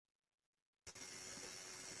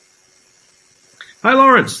Hi,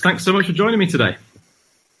 Lawrence. Thanks so much for joining me today.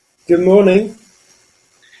 Good morning.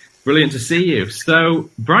 Brilliant to see you.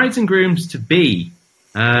 So, brides and grooms to be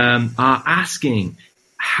are asking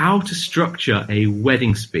how to structure a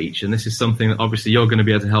wedding speech, and this is something that obviously you're going to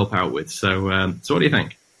be able to help out with. So what do you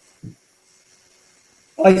think?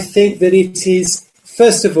 I think that it is,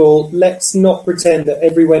 first of all, let's not pretend that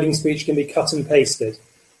every wedding speech can be cut and pasted.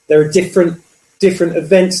 There are different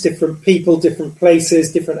events, different people, different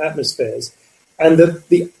places, different atmospheres. And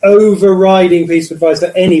the overriding piece of advice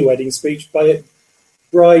for any wedding speech by a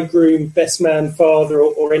bridegroom, best man, father,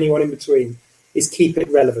 or anyone in between is keep it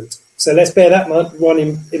relevant. So let's bear that one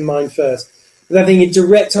in mind first. But I think in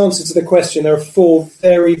direct answer to the question, there are 4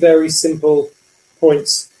 very, very simple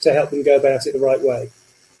points to help them go about it the right way.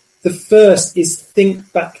 The first is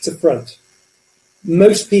think back to front.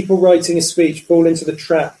 Most people writing a speech fall into the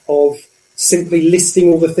trap of simply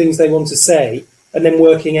listing all the things they want to say and then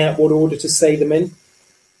working out what order to say them in.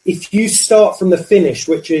 If you start from the finish,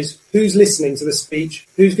 which is who's listening to the speech,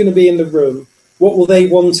 who's going to be in the room, what will they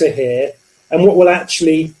want to hear, and what will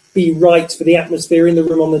actually be right for the atmosphere in the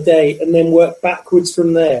room on the day, and then work backwards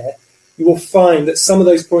from there, you will find that some of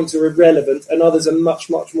those points are irrelevant and others are much,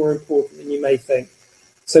 much more important than you may think.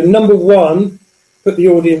 So number 1, put the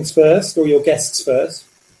audience first or your guests first.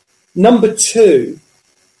 Number 2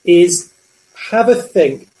 is have a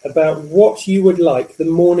think about what you would like the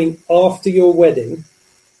morning after your wedding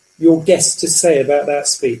your guests to say about that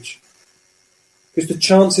speech. Because the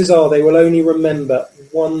chances are they will only remember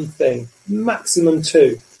one thing, maximum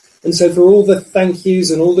 2. And so for all the thank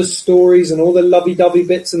yous and all the stories and all the lovey-dovey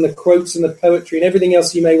bits and the quotes and the poetry and everything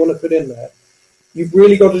else you may want to put in there, you've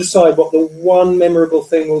really got to decide what the one memorable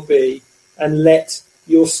thing will be and let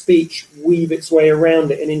your speech weave its way around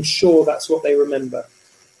it and ensure that's what they remember.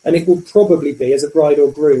 And it will probably be, as a bride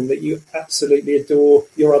or groom, that you absolutely adore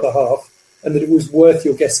your other half and that it was worth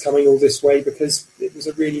your guests coming all this way because it was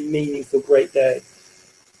a really meaningful, great day.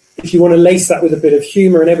 If you want to lace that with a bit of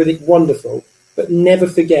humour and everything, wonderful, but never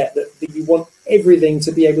forget that you want everything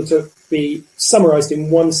to be able to be summarised in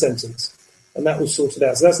one sentence, and that will sort it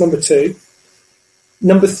out. So that's number 2.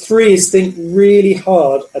 Number 3 is think really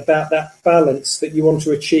hard about that balance that you want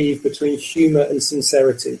to achieve between humour and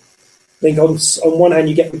sincerity. I think on one hand,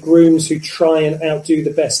 you get the grooms who try and outdo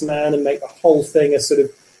the best man and make the whole thing a sort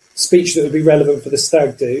of speech that would be relevant for the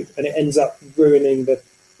stag do, and it ends up ruining that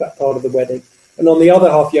part of the wedding. And on the other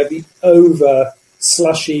half, you have the over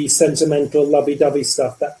slushy, sentimental, lovey-dovey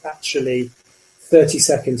stuff that actually 30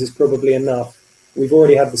 seconds is probably enough. We've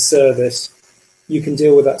already had the service. You can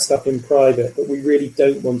deal with that stuff in private, but we really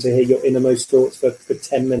don't want to hear your innermost thoughts for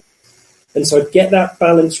 10 minutes. And so get that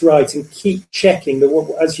balance right and keep checking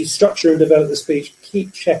that as you structure and develop the speech,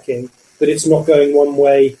 keep checking that it's not going one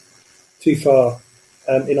way too far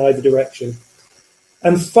in either direction.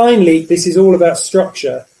 And finally, this is all about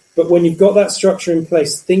structure. But when you've got that structure in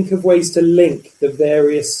place, think of ways to link the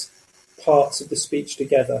various parts of the speech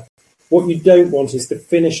together. What you don't want is to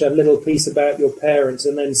finish a little piece about your parents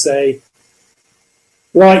and then say,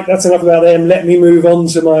 right, that's enough about them. Let me move on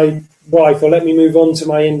to my wife or let me move on to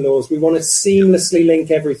my in-laws. We want to seamlessly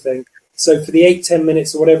link everything. So for the 8-10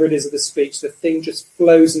 minutes or whatever it is of the speech, the thing just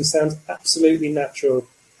flows and sounds absolutely natural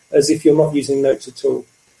as if you're not using notes at all.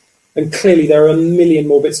 And clearly there are a million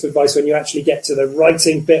more bits of advice when you actually get to the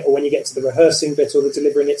writing bit or when you get to the rehearsing bit or the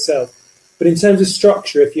delivering itself. But in terms of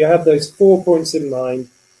structure, if you have those 4 points in mind,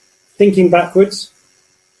 thinking backwards,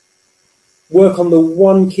 work on the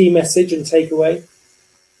one key message and takeaway,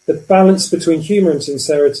 the balance between humour and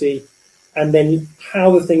sincerity, and then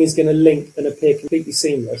how the thing is going to link and appear completely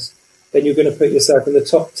seamless, then you're going to put yourself in the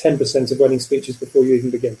top 10% of wedding speeches before you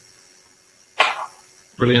even begin.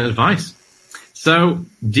 Brilliant advice. So,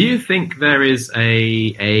 do you think there is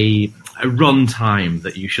a run time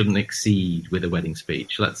that you shouldn't exceed with a wedding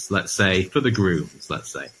speech? Let's say for the grooms,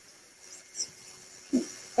 let's say.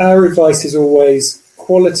 Our advice is always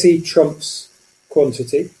quality trumps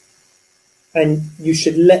quantity, and you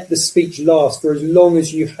should let the speech last for as long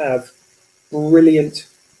as you have brilliant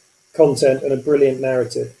content and a brilliant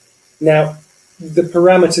narrative. Now, the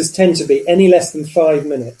parameters tend to be any less than 5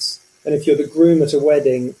 minutes, and if you're the groom at a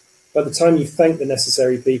wedding, by the time you thank the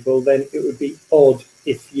necessary people, then it would be odd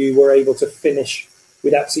if you were able to finish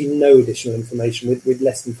with absolutely no additional information with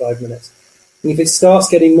less than 5 minutes. And if it starts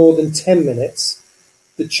getting more than 10 minutes,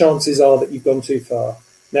 the chances are that you've gone too far.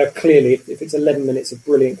 Now, clearly, if it's 11 minutes of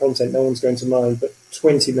brilliant content, no one's going to mind, but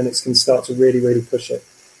 20 minutes can start to really, really push it.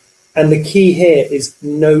 And the key here is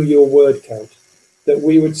know your word count. That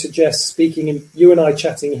we would suggest speaking, in you and I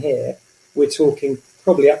chatting here, we're talking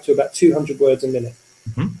probably up to about 200 words a minute.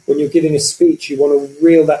 When you're giving a speech, you want to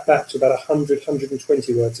reel that back to about 100,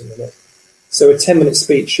 120 words a minute. So a 10-minute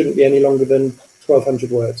speech shouldn't be any longer than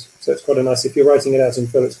 1,200 words. So it's quite a nice, if you're writing it out in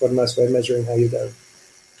full, it's quite a nice way of measuring how you're going.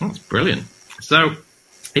 That's brilliant. So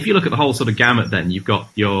if you look at the whole sort of gamut then, you've got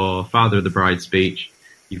your father of the bride speech,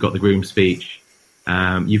 you've got the groom speech,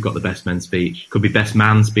 you've got the best man speech, could be best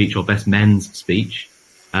man speech or best men's speech.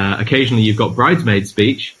 Occasionally you've got bridesmaid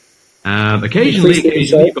speech. Occasionally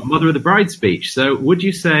you've got mother of the bride speech. So would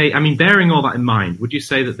you say, I mean, bearing all that in mind, would you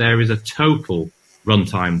say that there is a total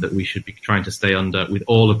runtime that we should be trying to stay under with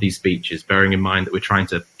all of these speeches, bearing in mind that we're trying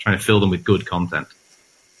to fill them with good content?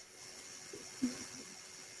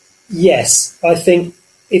 Yes, I think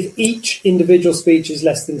if each individual speech is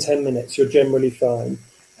less than 10 minutes, you're generally fine.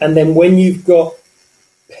 And then when you've got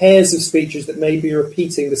pairs of speeches that may be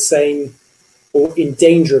repeating the same or in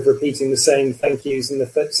danger of repeating the same thank yous and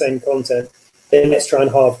the same content, then let's try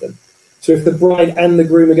and halve them. So if the bride and the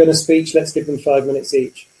groom are going to speak, let's give them 5 minutes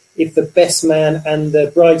each. If the best man and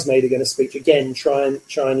the bridesmaid are going to speak, again, try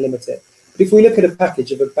and limit it. But if we look at a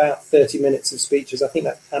package of about 30 minutes of speeches, I think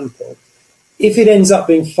that's ample. If it ends up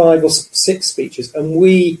being 5 or 6 speeches, and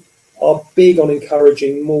we are big on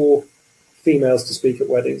encouraging more females to speak at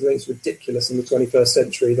weddings, I think it's ridiculous in the 21st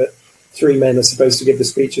century that 3 men are supposed to give the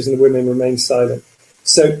speeches and the women remain silent.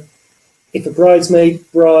 So if a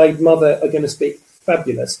bridesmaid, bride, mother are going to speak,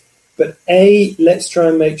 fabulous. But A, let's try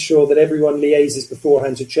and make sure that everyone liaises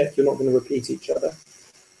beforehand to check you're not going to repeat each other.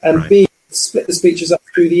 And right. B, split the speeches up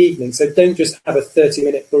through the evening. So don't just have a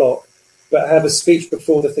 30-minute block, but have a speech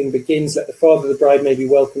before the thing begins. Let the father of the bride maybe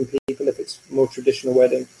welcome people if it's a more traditional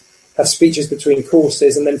wedding. Have speeches between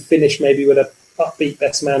courses and then finish maybe with a upbeat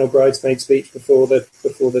best man or bridesmaid speech before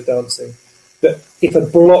the dancing. But if a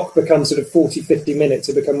block becomes sort of 40, 50 minutes,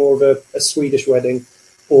 it become more of a Swedish wedding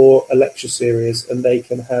or a lecture series, and they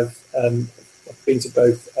can have, I've been to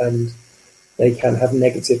both, and they can have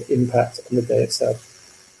negative impact on the day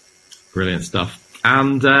itself. Brilliant stuff.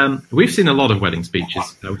 And we've seen a lot of wedding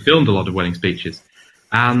speeches. We filmed a lot of wedding speeches.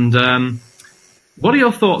 And what are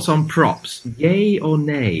your thoughts on props? Yay or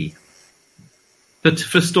nay?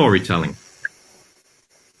 For storytelling.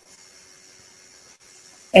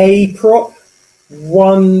 A prop,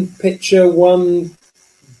 one picture, one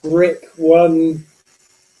brick, one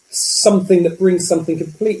something that brings something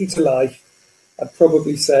completely to life. I'd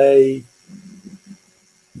probably say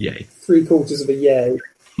yay. 3/4 of a yay.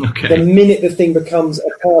 Okay. The minute the thing becomes a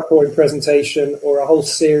PowerPoint presentation or a whole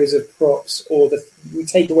series of props, or we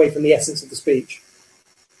take away from the essence of the speech.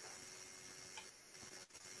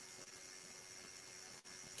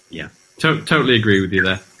 Yeah, totally agree with you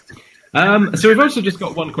there. So we've also just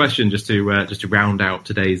got one question just to round out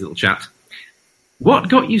today's little chat. What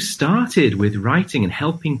got you started with writing and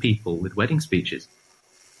helping people with wedding speeches?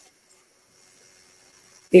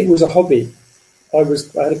 It was a hobby. I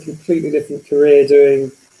had a completely different career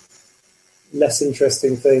doing less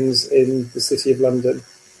interesting things in the City of London.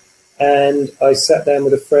 And I sat down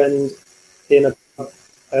with a friend in a pub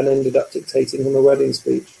and ended up dictating him a wedding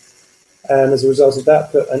speech. And as a result of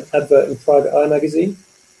that, put an advert in Private Eye magazine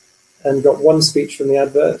and got one speech from the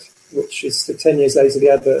advert, which is 10 years later, the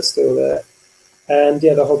advert's still there. And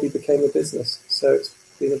yeah, the hobby became a business. So it's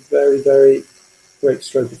been a very, very great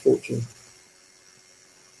stroke of fortune.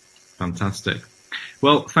 Fantastic.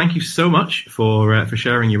 Well, thank you so much for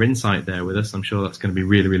sharing your insight there with us. I'm sure that's going to be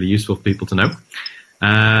really, really useful for people to know.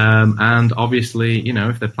 And obviously, you know,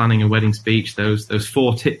 if they're planning a wedding speech, those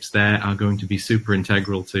 4 tips there are going to be super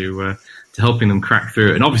integral to helping them crack through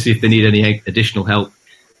it. And obviously, if they need any additional help,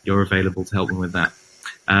 you're available to help them with that.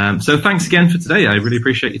 So thanks again for today. I really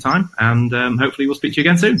appreciate your time, and hopefully we'll speak to you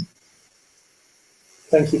again soon.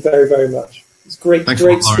 Thank you very, very much. It's great.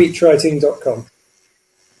 Greatspeechwriting.com.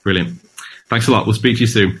 Brilliant. Thanks a lot. We'll speak to you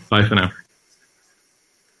soon. Bye for now.